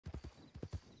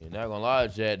Not gonna lie,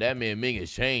 Chad. That man Ming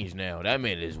has changed now. That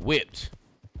man is whipped.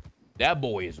 That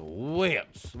boy is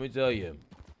whipped. Let me tell you.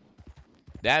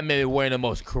 That man is wearing the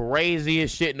most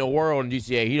craziest shit in the world in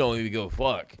GTA. He don't even give a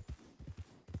fuck.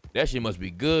 That shit must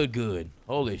be good, good.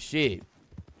 Holy shit.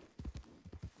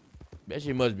 That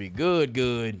shit must be good,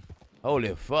 good.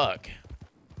 Holy fuck.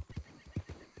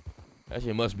 That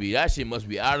shit must be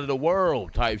out of the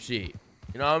world type shit.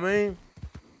 You know what I mean?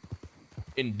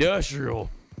 Industrial.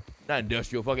 Not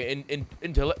industrial, fucking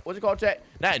what's it called, chat?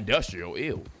 Not industrial,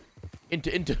 ew.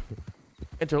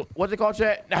 What's it called,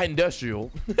 chat? Not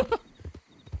industrial.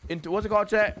 What's it called,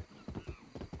 chat?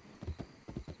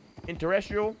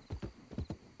 Interrestrial?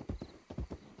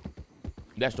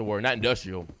 That's the word, not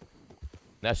industrial.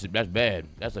 That's bad.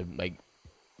 That's like,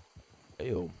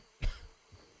 ew.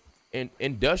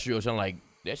 Industrial sound like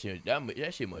that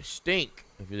shit must stink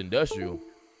if it's industrial.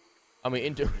 I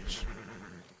mean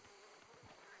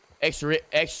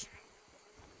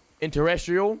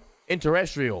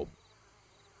interrestrial.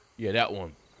 Yeah, that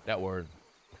one. That word.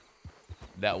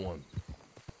 That one.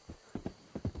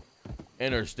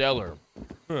 Interstellar.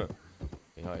 Huh.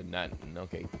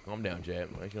 Okay, calm down, Chad.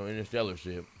 Ain't no interstellar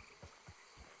shit.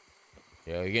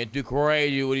 Yeah, you getting too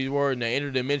crazy with these words now.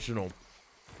 Interdimensional.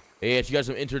 Yeah, she got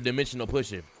some interdimensional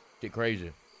pushing. Shit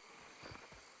crazy.